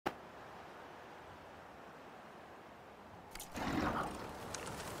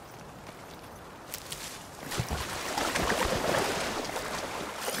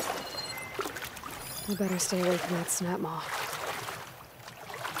I better stay away from that snap maw.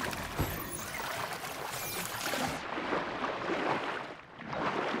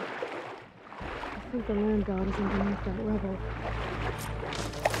 I think the land god is underneath that rubble.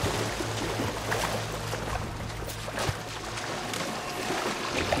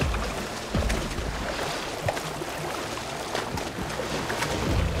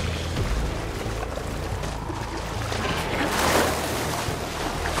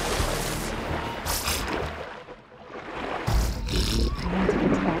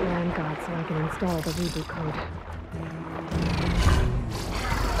 Install the reboot code.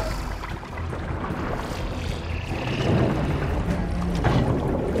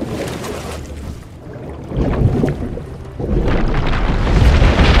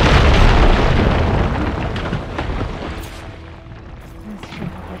 Let's see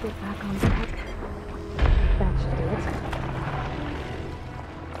if I get back on track. That should do it.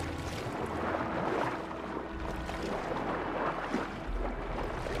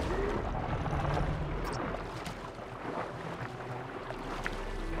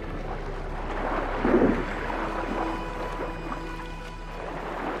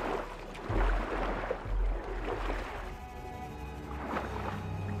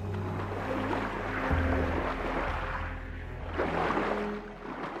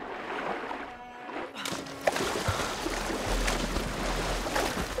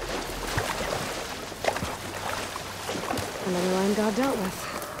 Another line God dealt with.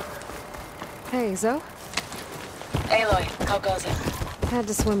 Hey, Zoe? Aloy, how goes it? Had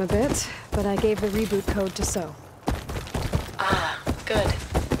to swim a bit, but I gave the reboot code to So. Ah, good.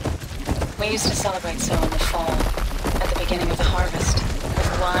 We used to celebrate So in the fall, at the beginning of the harvest,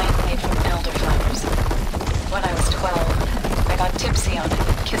 with wine made from elderflowers. When I was 12, I got tipsy on it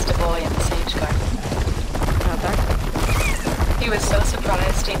and kissed a boy in the sage garden. Not back? He was so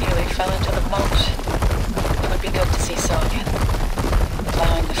surprised he nearly fell into the mulch. It would be good to see So again,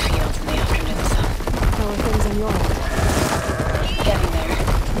 plowing the fields in the afternoon sun. How are things on your end? Getting there.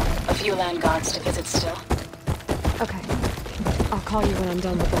 A few land gods to visit still. Okay. I'll call you when I'm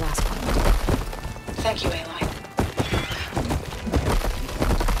done with the last one. Thank you, Aloy.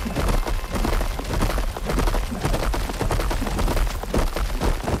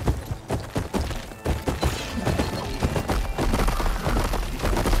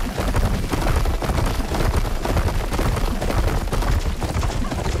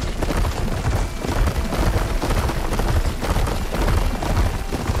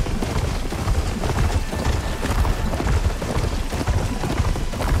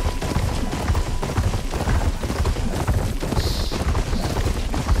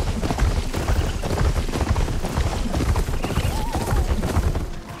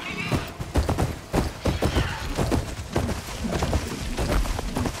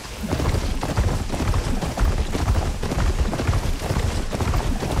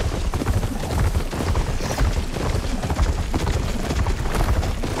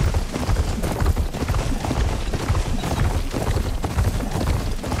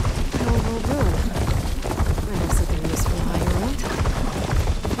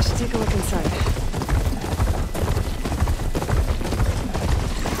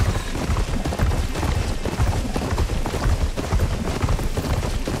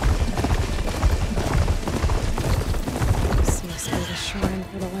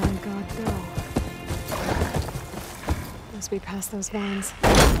 We pass those vines.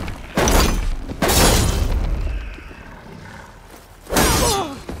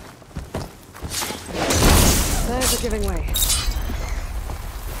 There's a giving way.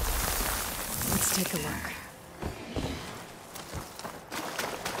 Let's take a look.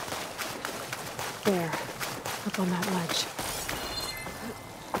 There, up on that ledge.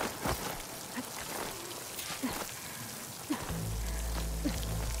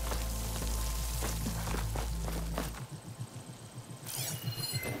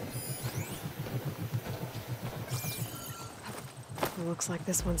 Looks like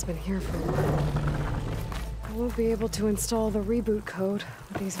this one's been here for a while. I won't be able to install the reboot code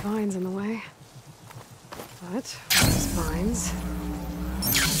with these vines in the way. But with these vines,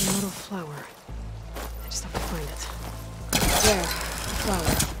 there's a little flower. I just have to find it. There, the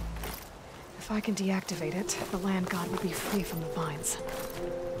flower. If I can deactivate it, the land god will be free from the vines.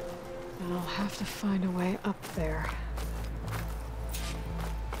 And I'll have to find a way up there.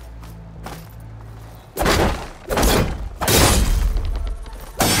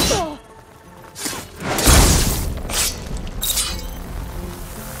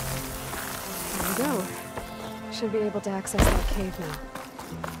 Should be able to access that cave now.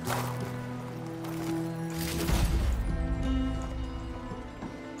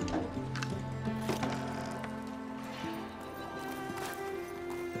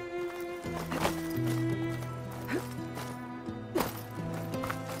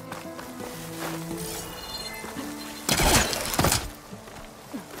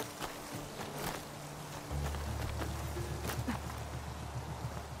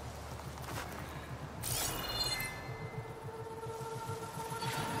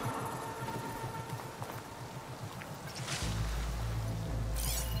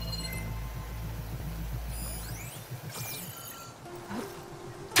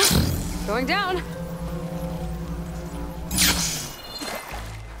 Going down.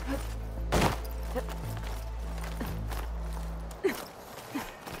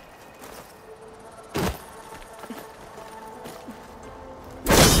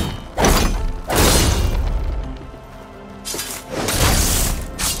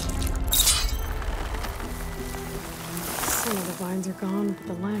 Some of the vines are gone, but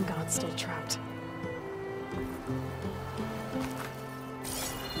the land god's still trapped.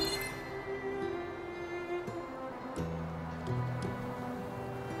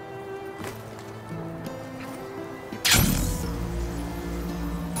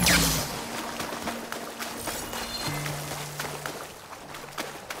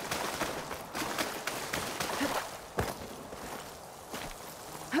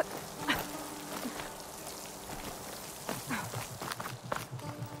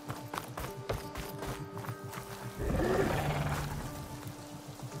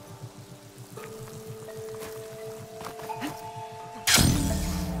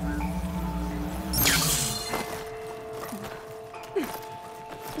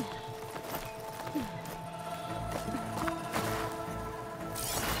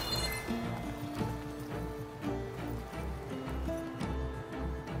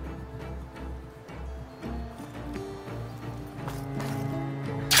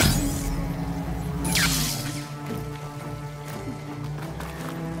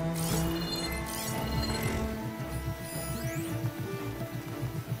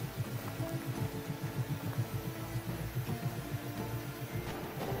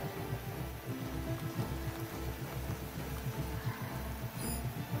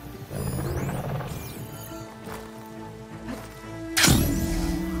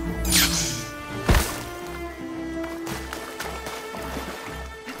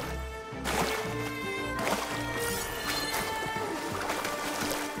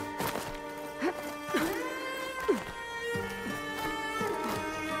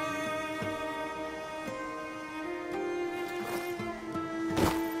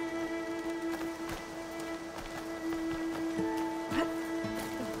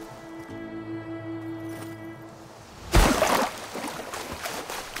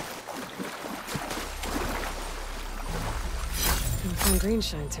 Don't find green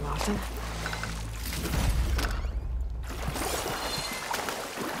shine too often.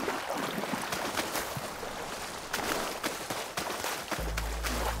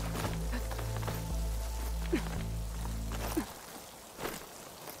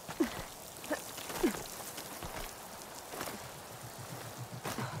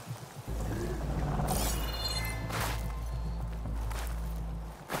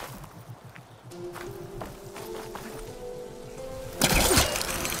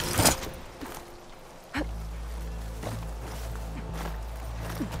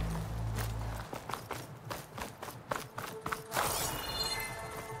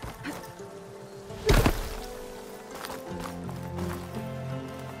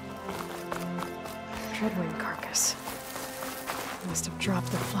 Dreadwing carcass. Must have dropped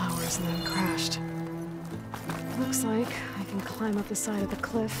the flowers and then crashed. Looks like I can climb up the side of the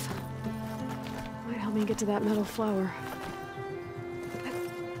cliff. Might help me get to that metal flower.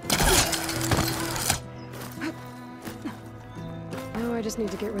 Now I just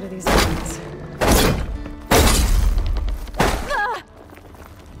need to get rid of these vines.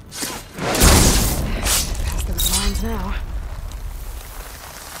 Past those vines now.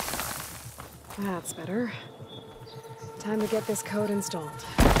 That's better. Time to get this code installed.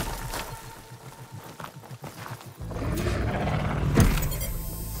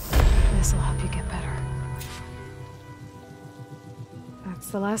 This'll help you get better.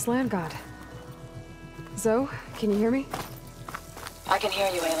 That's the last land god. Zoe, can you hear me? I can hear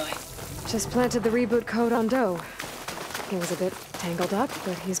you, Aloy. Just planted the reboot code on Doe. He was a bit tangled up,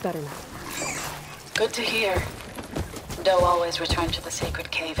 but he's better now. Good to hear. Doe always returned to the sacred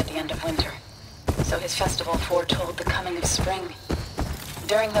cave at the end of winter, so his festival foretold the coming of spring.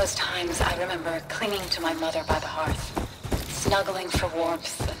 During those times, I remember clinging to my mother by the hearth, snuggling for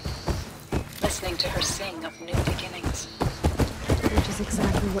warmth, and listening to her sing of new beginnings. Which is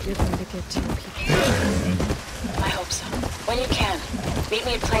exactly what you're going to give to your people. I hope so. When you can, meet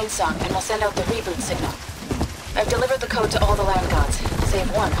me at Plainsong, and we'll send out the reboot signal. I've delivered the code to all the land gods, save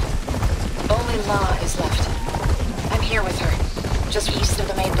one. Only La is left. I'm here with her, just east of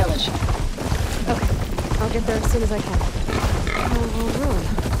the main village. Okay, I'll get there as soon as I can. Oh, ruin.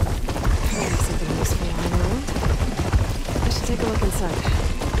 Maybe something useful lying around. I should take a look inside.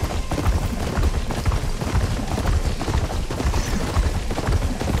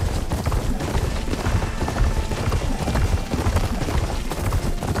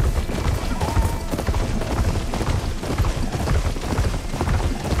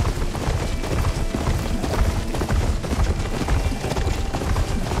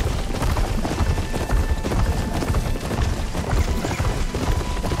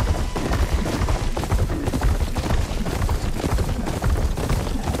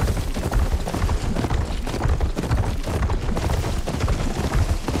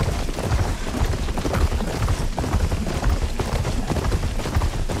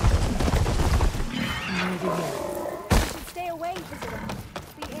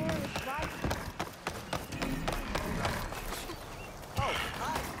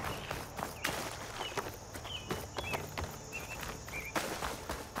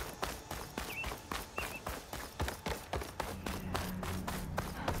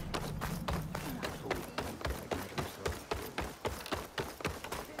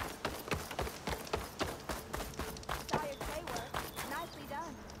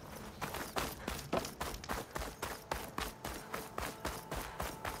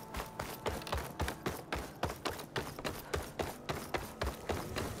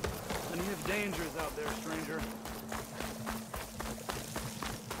 dangers out there, stranger.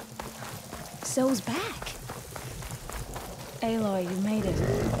 Zoe's back. Aloy, you made it.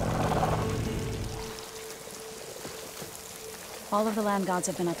 All of the land gods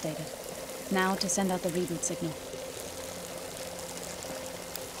have been updated. Now to send out the reboot signal.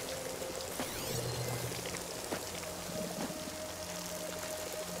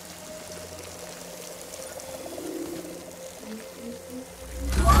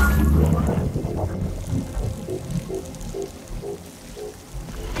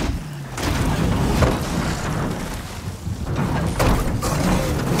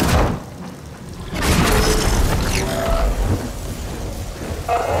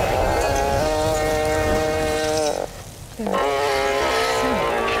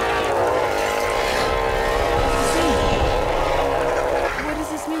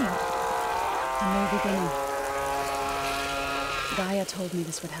 Told me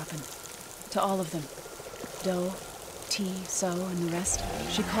this would happen. To all of them. Doe, T, So, and the rest.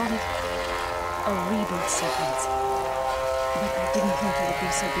 She called it a reboot sequence. But I didn't think it would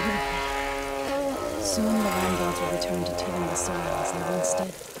be so beautiful. Soon the land gods will return to tilling the soil as they once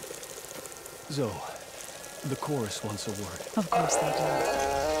did. Zoe, the chorus wants a word. Of course they do.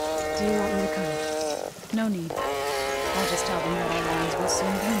 Do you want me to come? No need. I'll just tell them that our lands will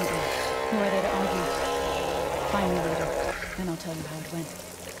soon bloom again. Who are they to argue? Find me later. And I'll tell you how it went.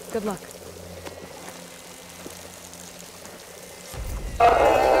 Good luck.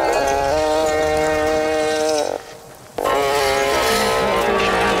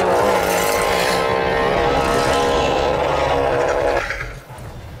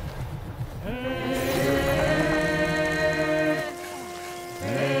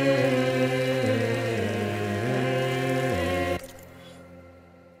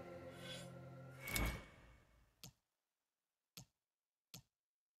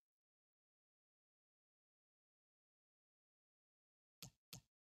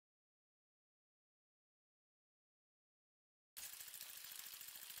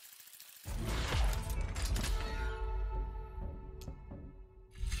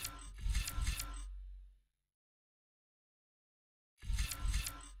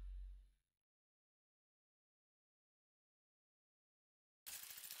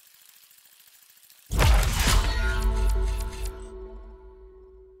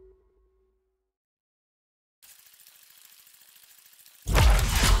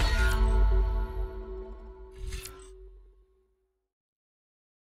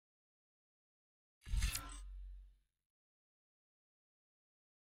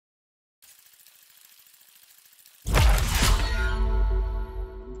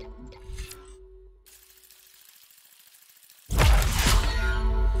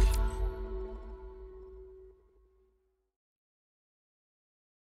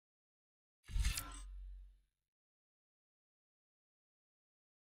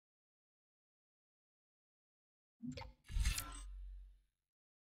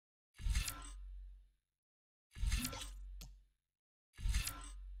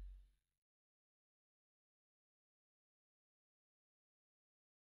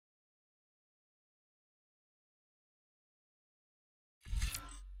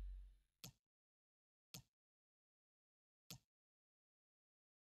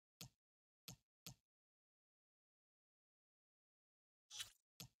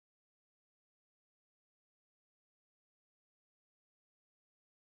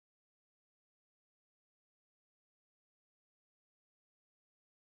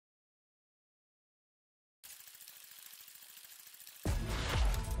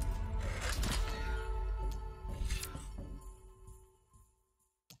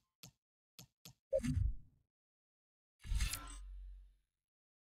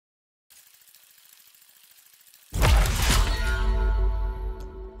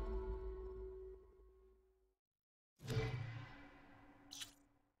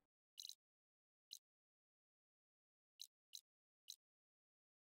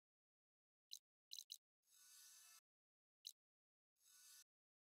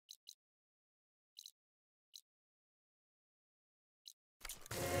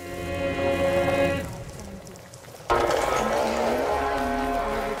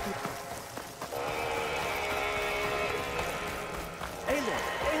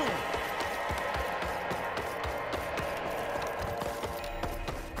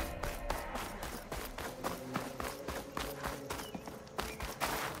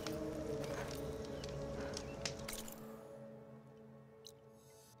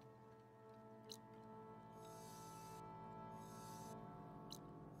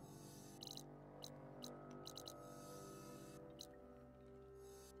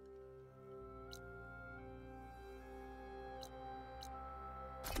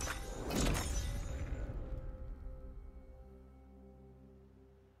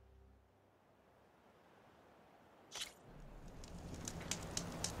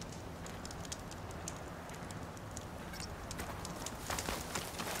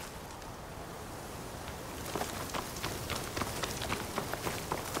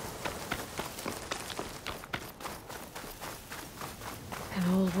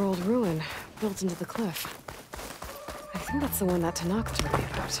 built into the cliff. I think that's the one that Tanaka told me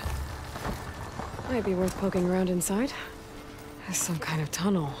about. Might be worth poking around inside. There's some kind of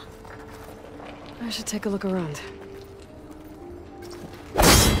tunnel. I should take a look around.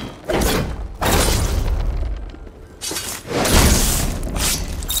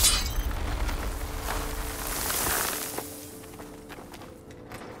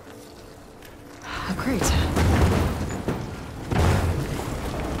 Oh, great. I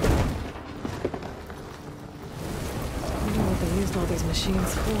wonder what they used all these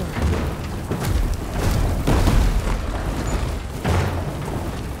machines for.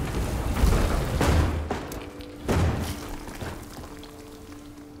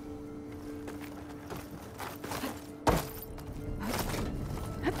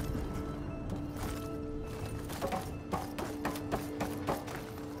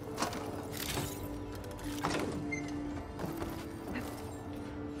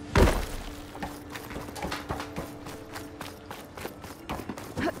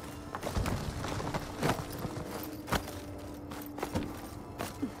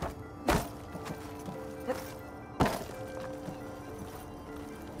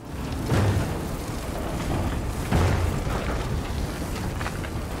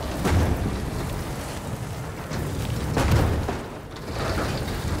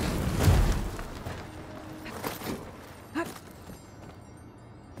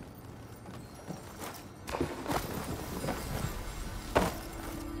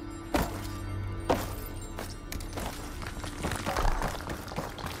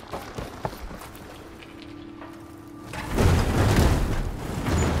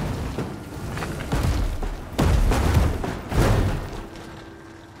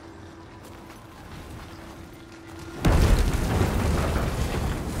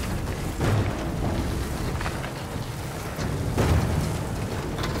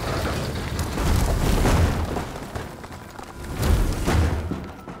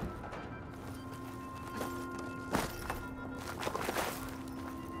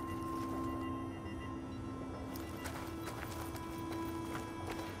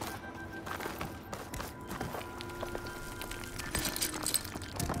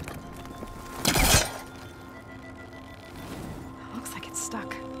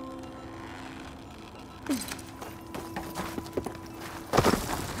 Stuck.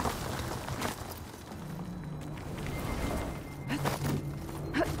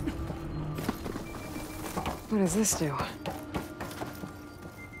 What does this do?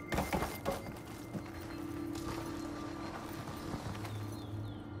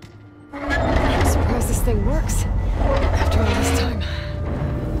 I'm surprised this thing works after all this time.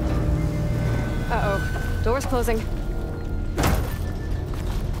 Uh-oh. Door's closing.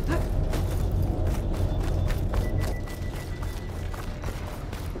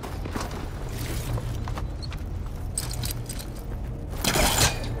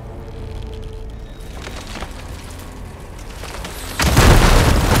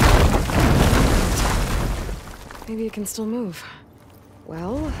 Maybe it can still move.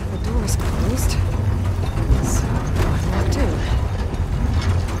 Well, the door's closed. So, I'm locked in.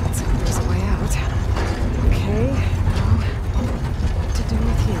 Let's see if there's a way out. Okay, now, what to do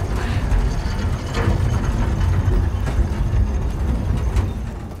with you?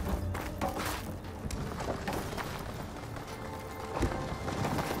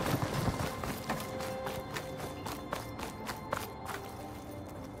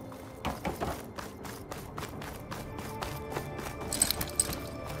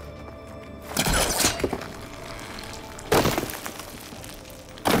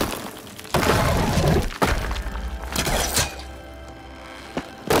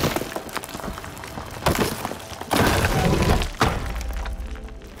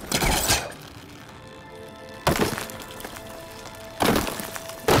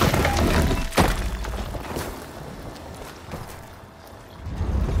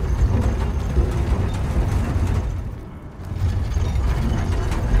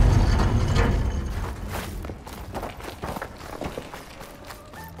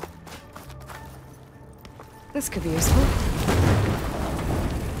 This could be useful.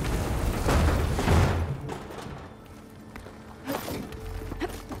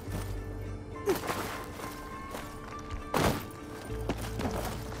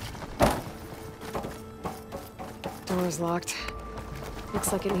 Door's locked.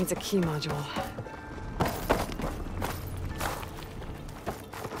 Looks like it needs a key module.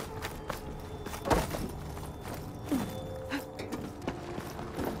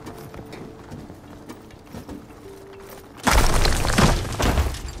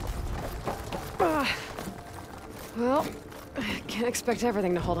 expect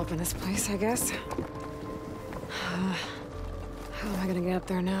everything to hold up in this place, I guess. How am I gonna get up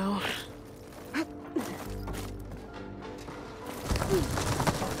there now?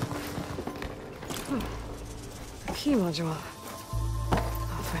 A key module.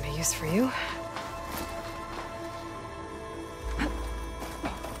 I'll find a use for you.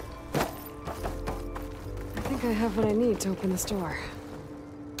 I think I have what I need to open this door.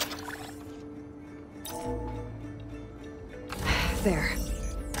 There.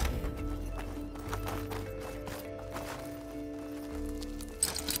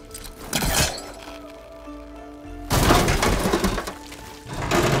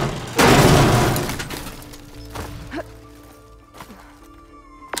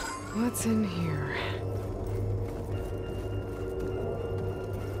 What's in here?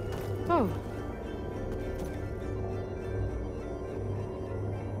 Oh.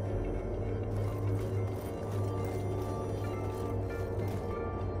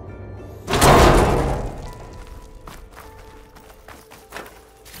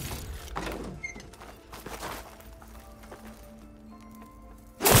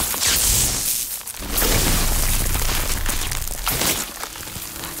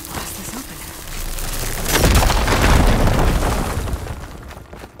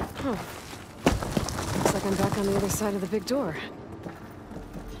 Looks like I'm back on the other side of the big door.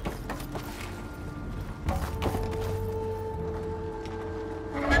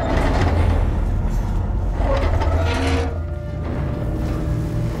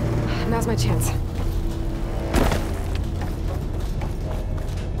 Now's my chance.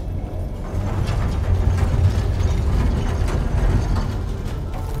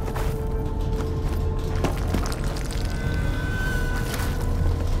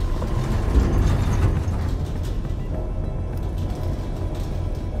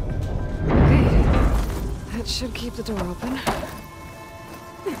 Should keep the door open.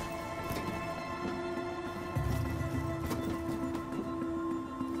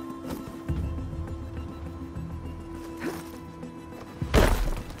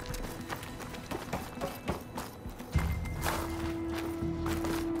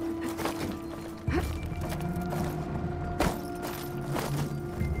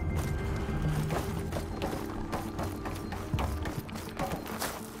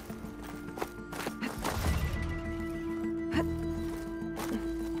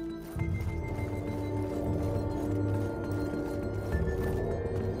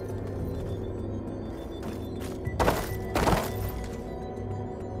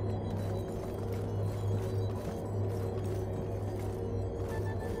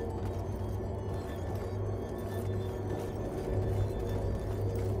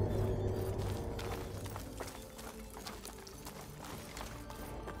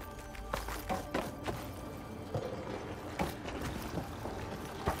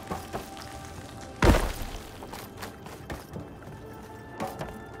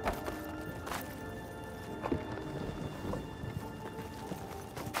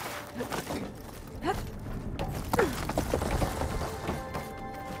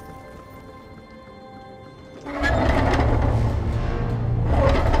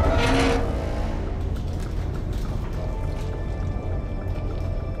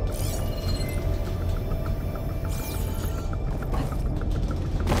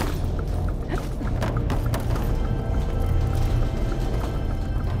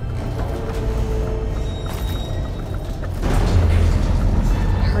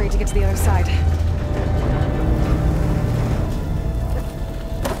 To the other side.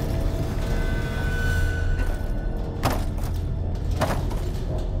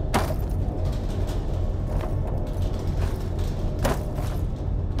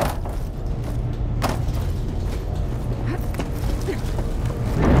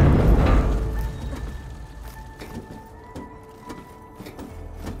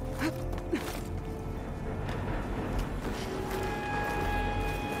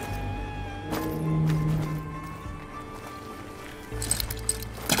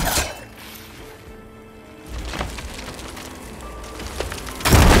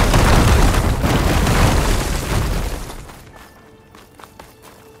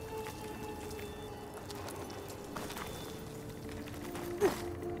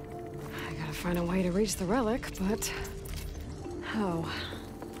 Find a way to reach the relic, but how?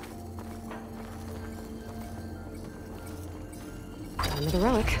 Down to the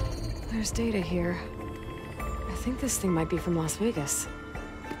relic. There's data here. I think this thing might be from Las Vegas.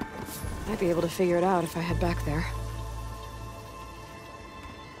 Might be able to figure it out if I head back there.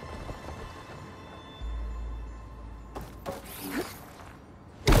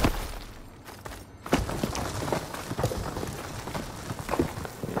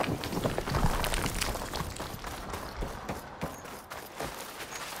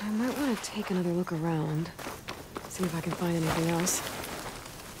 I might want to take another look around. See if I can find anything else.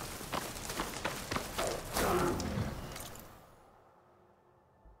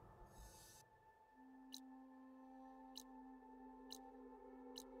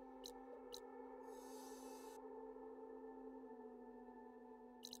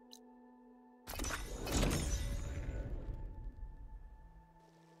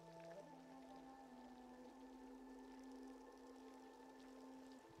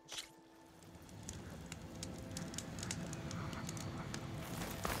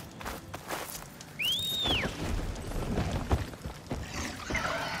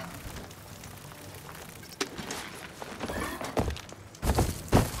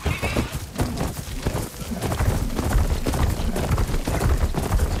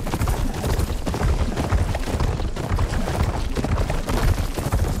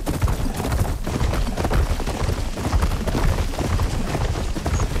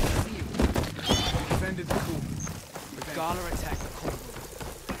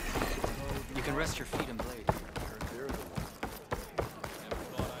 Rest your feet and blade.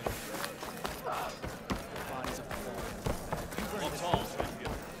 Bodies of fallen.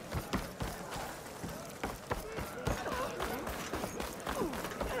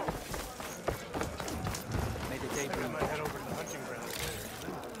 May the day bring. I head over to the hunting grounds later.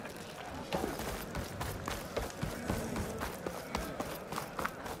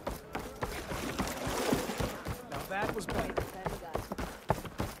 Now that was better.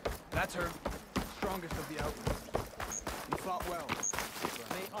 That's her. Strongest of the outlaws. You fought well.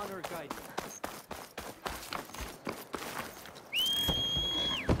 May honor guide you.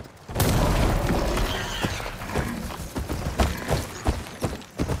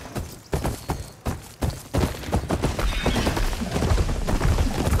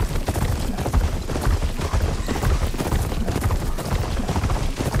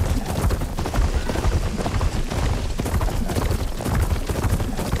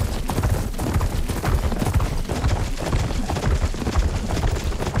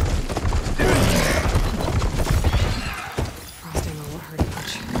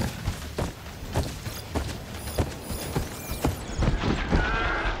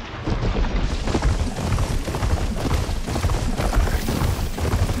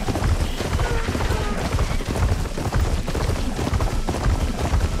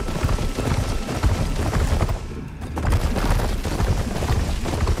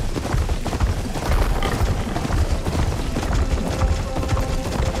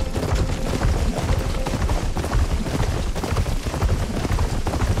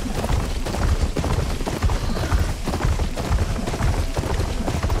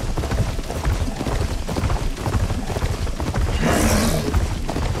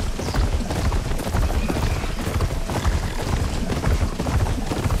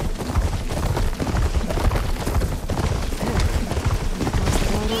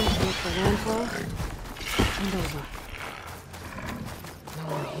 Landfall and Alva. No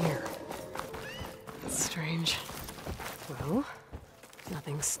one here. That's strange. Well,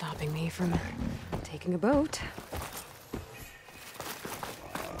 nothing's stopping me from taking a boat.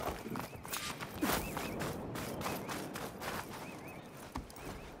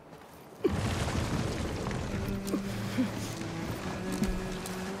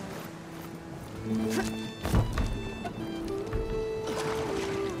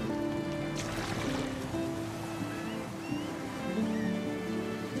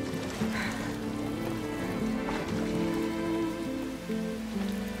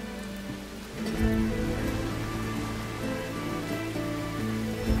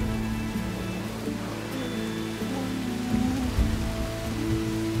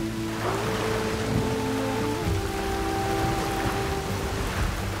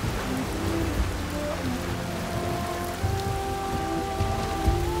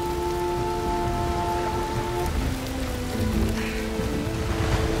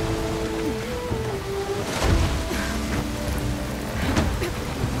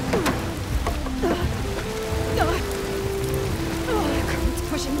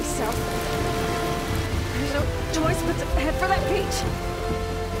 Head for that beach.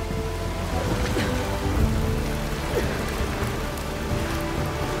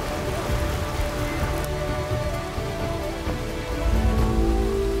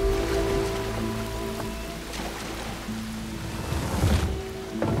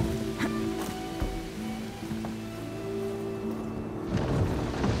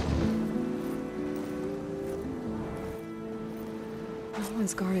 No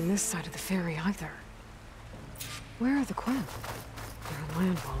one's guarding this side of the ferry either. Where are the Quinn? They're on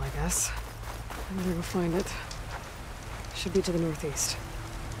Landfall, I guess. I'm gonna go find it. Should be to the northeast.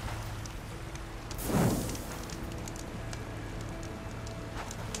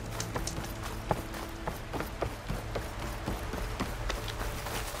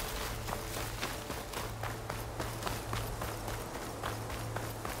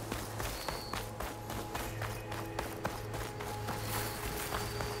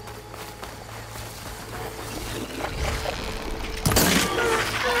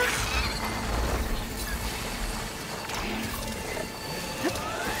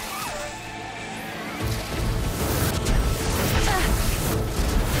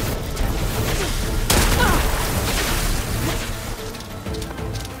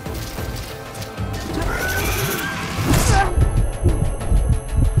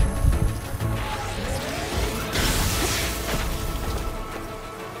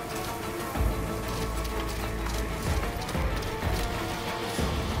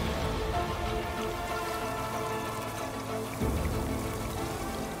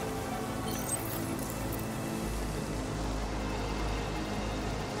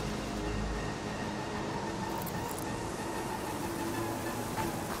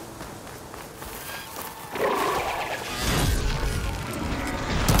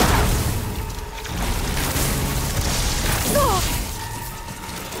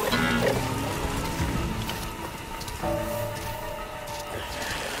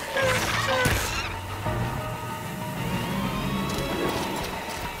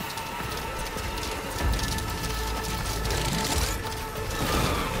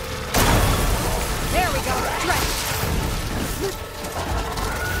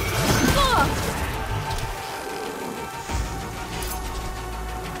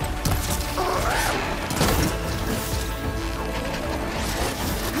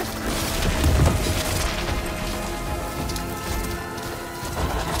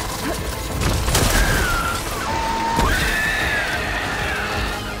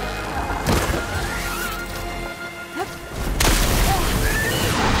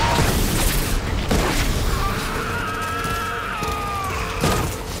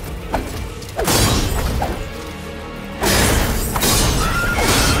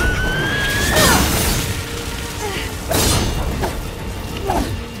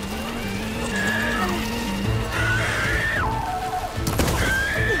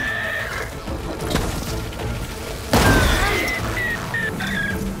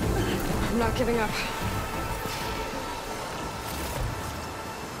 not giving up.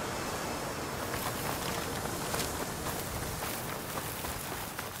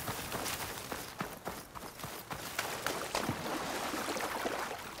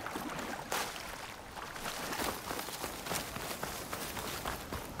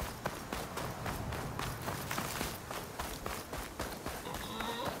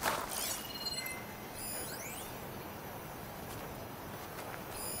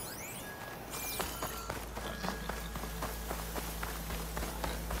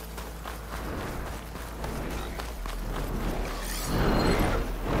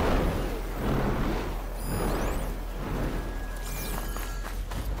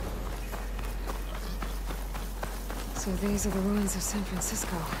 So these are the ruins of San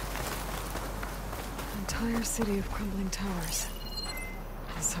Francisco. An entire city of crumbling towers.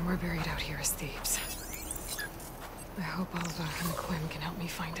 And somewhere buried out here is Thebes. I hope Alva and Quinn can help me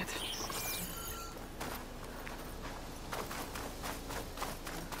find it.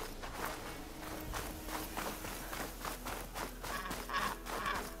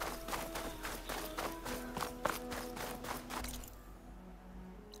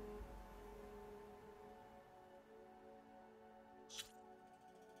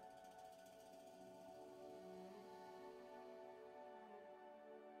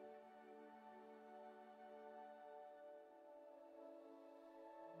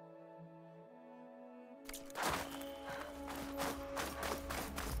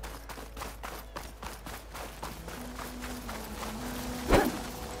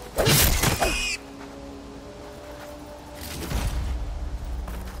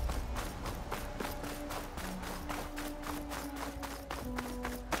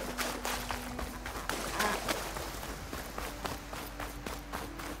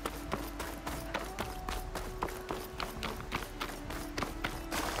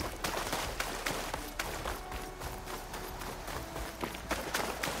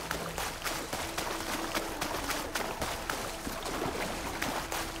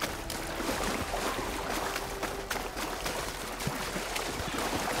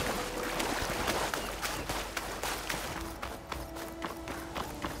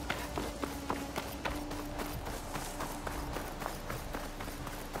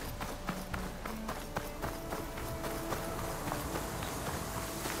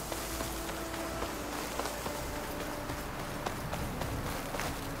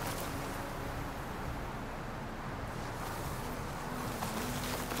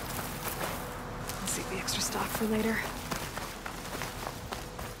 Save the extra stock for later.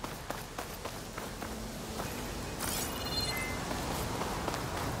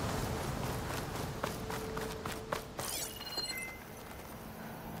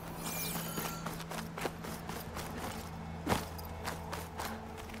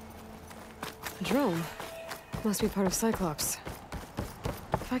 A drone. Must be part of Cyclops.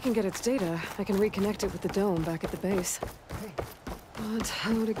 If I can get its data, I can reconnect it with the dome back at the base. But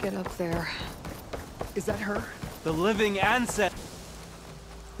how to get up there? Is that her? The living ancestor.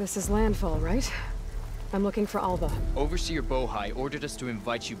 This is Landfall, right? I'm looking for Alva. Overseer Bohai ordered us to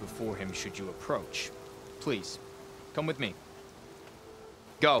invite you before him should you approach. Please, come with me.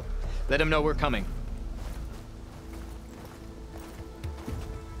 Go. Let him know we're coming.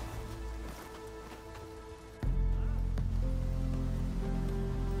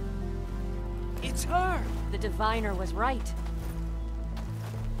 It's her! The diviner was right.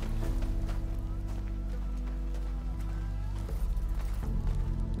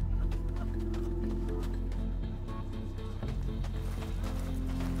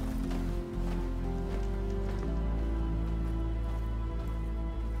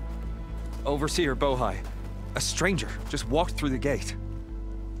 Overseer Bohai. A stranger just walked through the gate.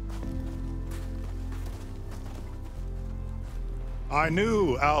 I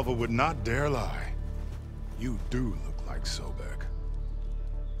knew Alva would not dare lie. You do look like Sobek.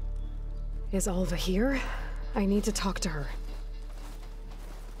 Is Alva here? I need to talk to her.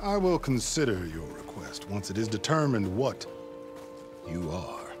 I will consider your request once it is determined what you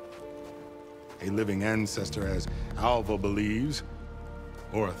are. A living ancestor, as Alva believes,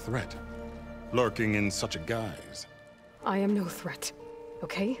 or a threat, lurking in such a guise. I am no threat,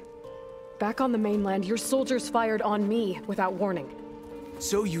 okay? Back on the mainland, your soldiers fired on me without warning.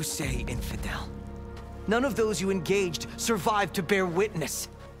 So you say, infidel. None of those you engaged survived to bear witness.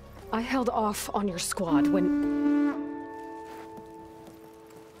 I held off on your squad when...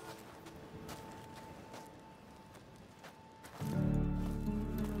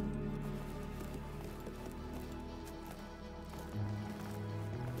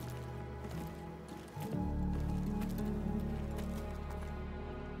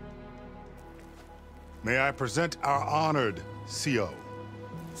 May I present our honored CO?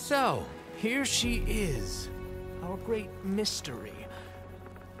 So, here she is, our great mystery.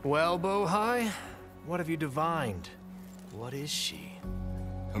 Well, Bohai, what have you divined? What is she?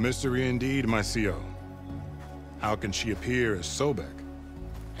 A mystery indeed, my CO. How can she appear as Sobek,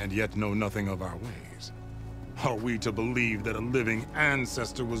 and yet know nothing of our ways? Are we to believe that a living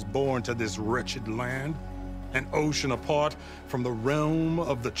ancestor was born to this wretched land? An ocean apart from the realm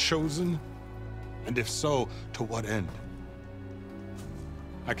of the Chosen? And if so, to what end?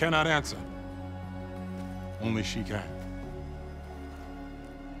 I cannot answer. Only she can.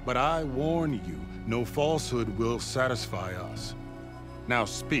 But I warn you, no falsehood will satisfy us. Now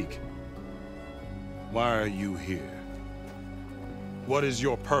speak. Why are you here? What is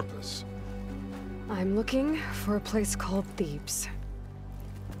your purpose? I'm looking for a place called Thebes.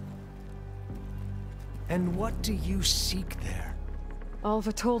 And what do you seek there?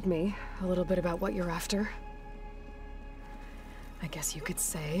 Alva told me a little bit about what you're after. I guess you could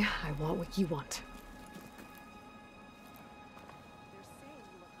say I want what you want.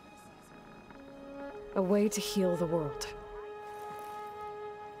 A way to heal the world.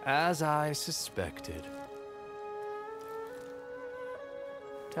 As I suspected.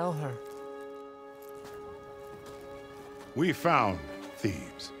 Tell her. We found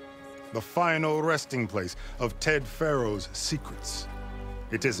Thebes, the final resting place of Ted Pharaoh's secrets.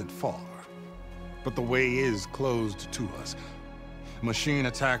 It isn't far, but the way is closed to us. Machine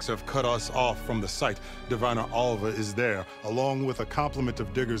attacks have cut us off from the site. Diviner Alva is there, along with a complement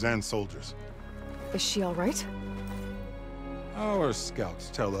of diggers and soldiers. Is she all right? Our scouts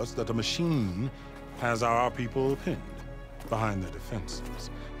tell us that a machine has our people pinned behind their defenses,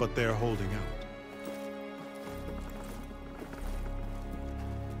 but they're holding out.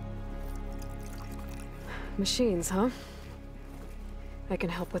 Machines, huh? I can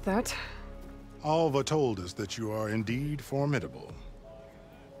help with that. Alva told us that you are indeed formidable.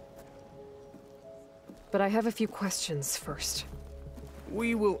 But I have a few questions first.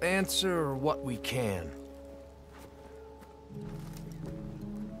 We will answer what we can.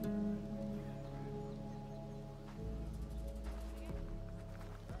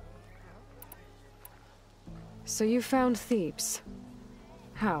 So you found Thebes.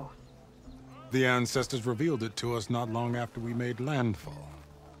 How? The ancestors revealed it to us not long after we made landfall.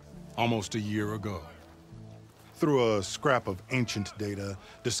 Almost a year ago. Through a scrap of ancient data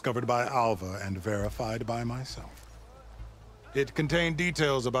discovered by Alva and verified by myself. It contained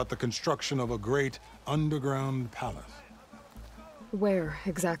details about the construction of a great underground palace. Where,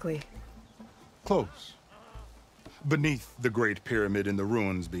 exactly? Close. Beneath the Great Pyramid in the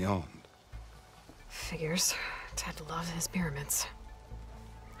ruins beyond. Figures. Ted loves his pyramids.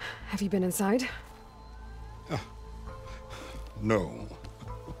 Have you been inside? No.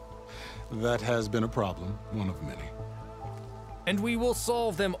 That has been a problem, one of many. And we will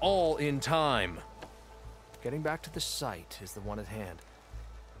solve them all in time. Getting back to the site is the one at hand.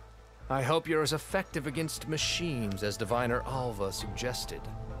 I hope you're as effective against machines as Diviner Alva suggested.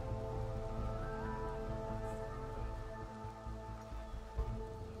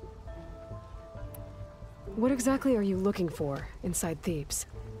 What exactly are you looking for inside Thebes?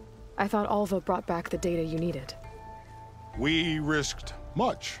 I thought Alva brought back the data you needed. We risked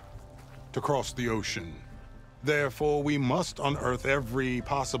much to cross the ocean. Therefore, we must unearth every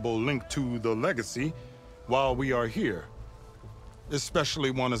possible link to the legacy while we are here.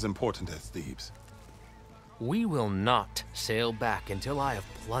 Especially one as important as Thebes. We will not sail back until I have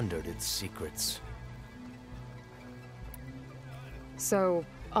plundered its secrets. So,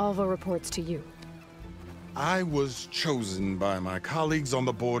 Alva reports to you. I was chosen by my colleagues on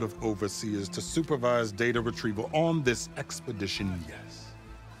the Board of Overseers to supervise data retrieval on this expedition, yes.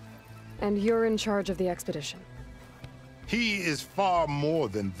 And you're in charge of the expedition? He is far more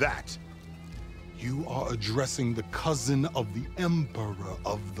than that. You are addressing the cousin of the Emperor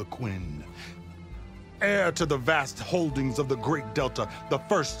of the Quinn. Heir to the vast holdings of the Great Delta, the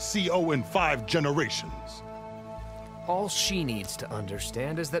first CO in 5 generations. All she needs to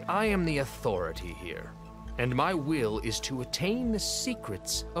understand is that I am the authority here, and my will is to attain the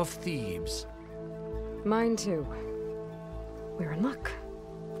secrets of Thebes. Mine too. We're in luck.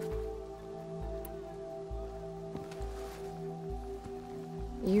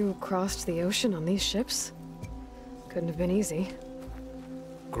 You crossed the ocean on these ships? Couldn't have been easy.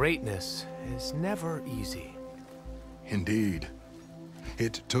 Greatness is never easy. Indeed.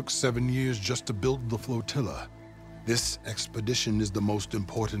 It took 7 years just to build the flotilla. This expedition is the most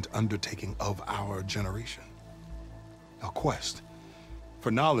important undertaking of our generation. A quest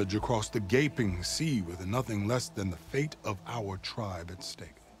for knowledge across the gaping sea with nothing less than the fate of our tribe at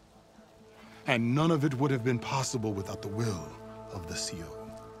stake. And none of it would have been possible without the will of the CO.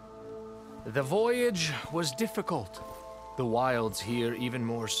 The voyage was difficult. The wilds here even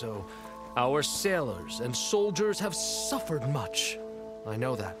more so. Our sailors and soldiers have suffered much. I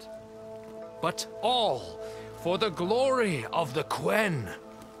know that. But all for the glory of the Quen.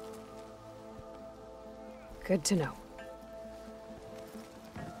 Good to know.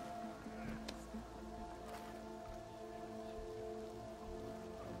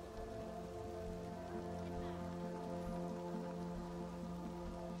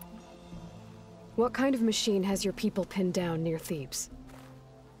 What kind of machine has your people pinned down near Thebes?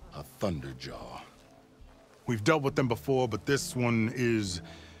 A Thunderjaw. We've dealt with them before, but this one is...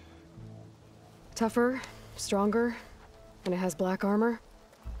 Tougher, stronger, and it has black armor?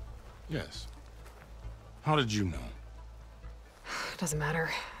 Yes. How did you know? Doesn't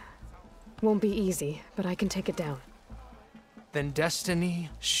matter. Won't be easy, but I can take it down. Then destiny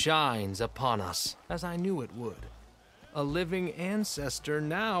shines upon us, as I knew it would. A living ancestor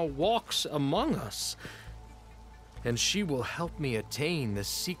now walks among us, and she will help me attain the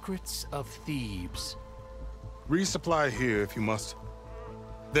secrets of Thebes. Resupply here if you must.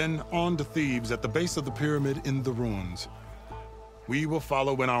 Then on to Thebes at the base of the pyramid in the ruins. We will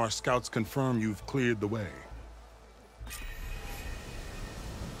follow when our scouts confirm you've cleared the way.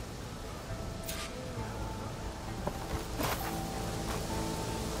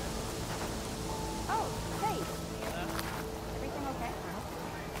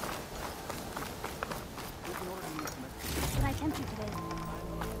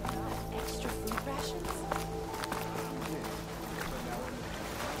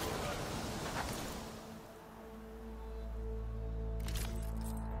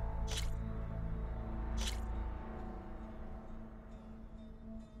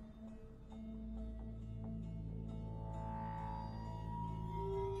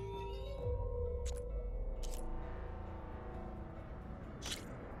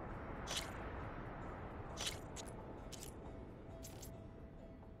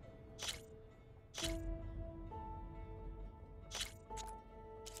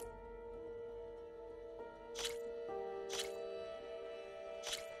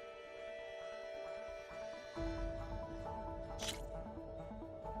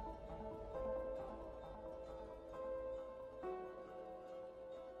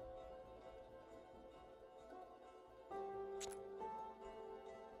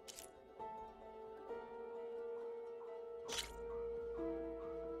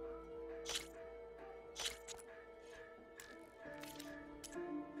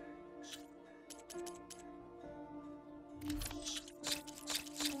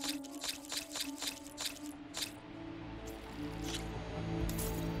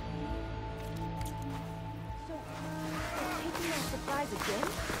 Again?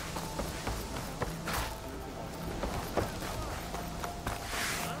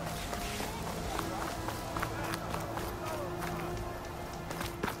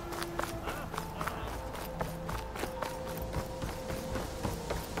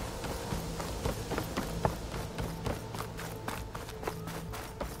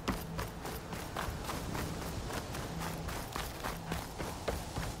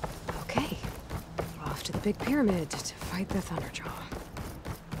 Okay. Off to the big pyramid to fight the Thunderjaw.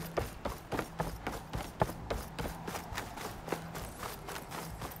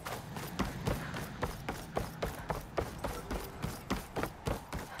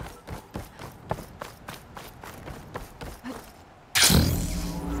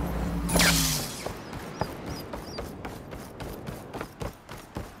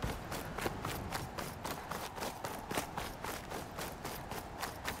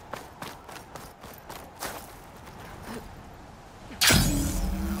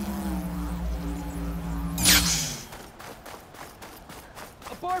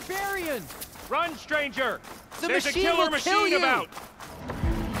 Barbarian! Run, stranger! The There's a machine killer will kill machine you! about!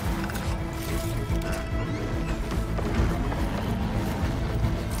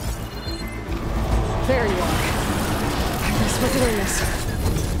 There you are. I guess we're doing this.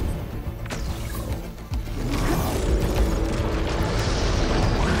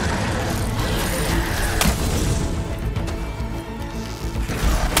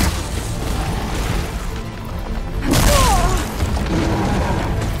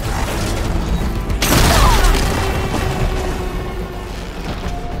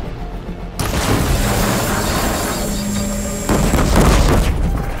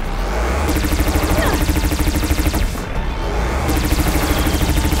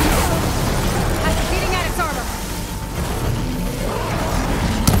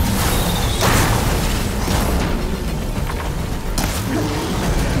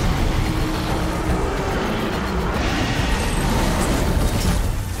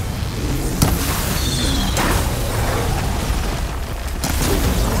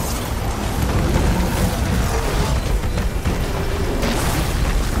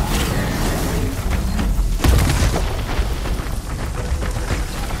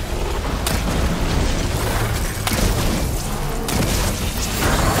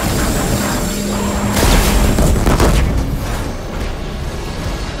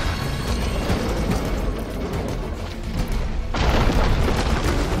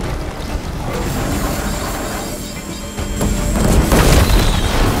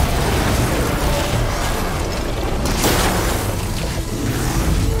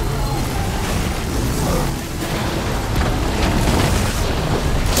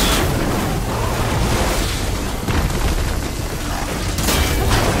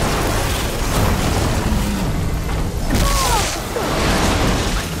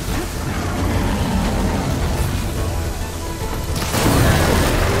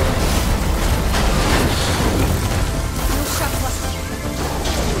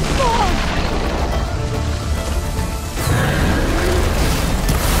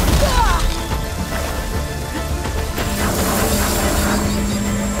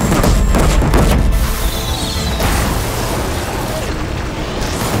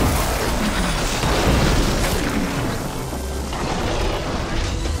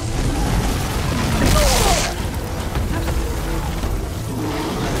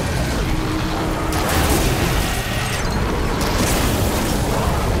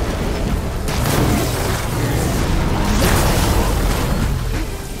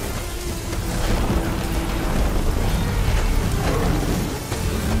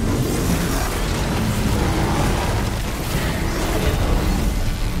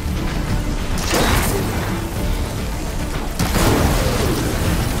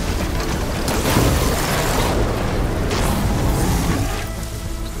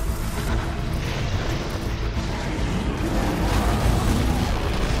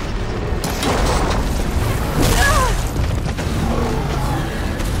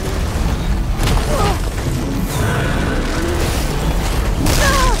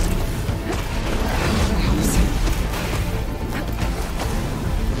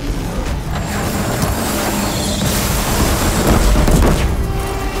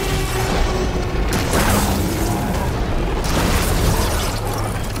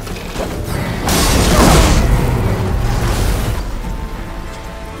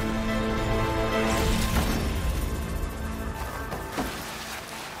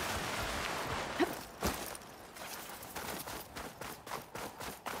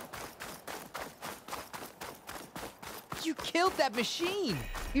 killed that machine?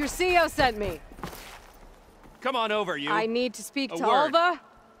 Your CO sent me. Come on over, you. I need to speak A to word. Alva.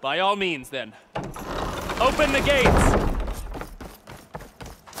 By all means, then. Open the gates!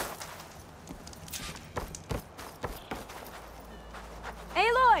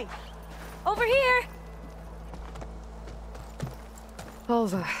 Aloy! Over here!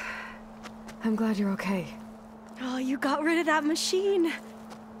 Alva, I'm glad you're okay. Oh, you got rid of that machine.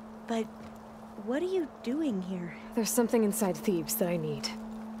 But what are you doing here? There's something inside Thebes that I need.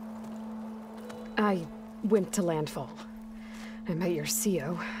 I went to Landfall. I met your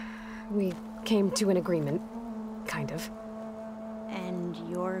CO. We came to an agreement, kind of. And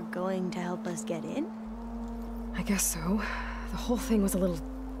you're going to help us get in? I guess so. The whole thing was a little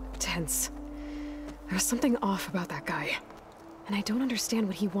tense. There was something off about that guy. And I don't understand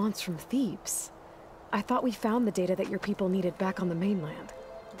what he wants from Thebes. I thought we found the data that your people needed back on the mainland.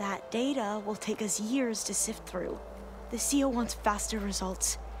 That data will take us years to sift through. The CO wants faster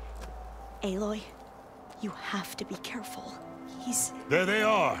results. Aloy, you have to be careful. There they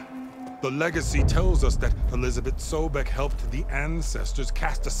are! The legacy tells us that Elizabeth Sobek helped the ancestors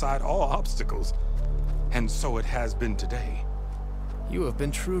cast aside all obstacles. And so it has been today. You have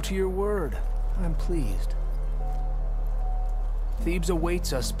been true to your word. I'm pleased. Thebes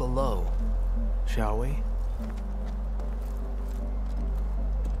awaits us below, shall we?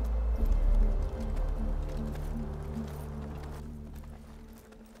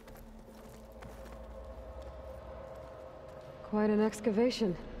 Quite an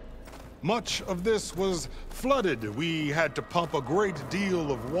excavation. Much of this was flooded. We had to pump a great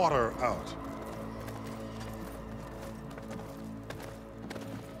deal of water out.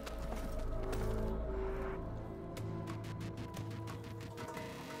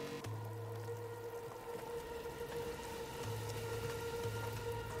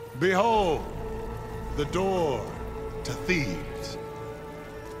 Behold, the door to Thebes.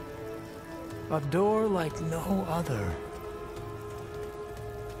 A door like no other.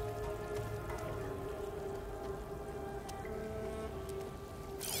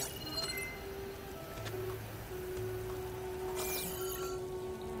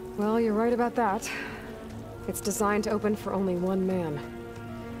 Well, you're right about that. It's designed to open for only one man.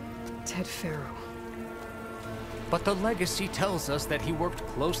 Ted Farrow. But the legacy tells us that he worked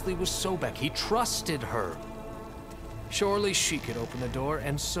closely with Sobek. He trusted her. Surely she could open the door,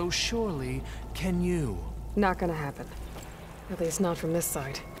 and so surely can you. Not gonna happen. At least not from this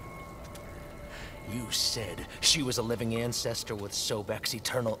side. You said she was a living ancestor with Sobek's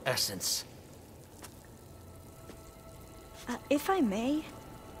eternal essence. If I may,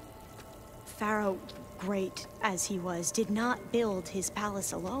 Pharaoh, great as he was, did not build his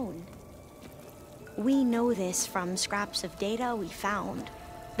palace alone. We know this from scraps of data we found,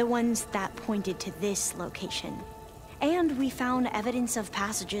 the ones that pointed to this location. And we found evidence of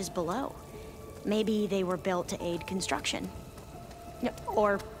passages below. Maybe they were built to aid construction.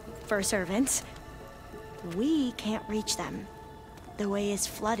 Or for servants. We can't reach them. The way is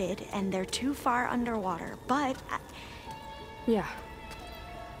flooded and they're too far underwater, but... Yeah.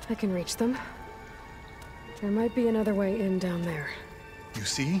 I can reach them. There might be another way in down there. You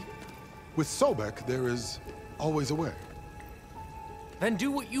see? With Sobek, there is always a way. Then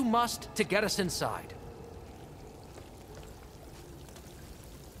do what you must to get us inside.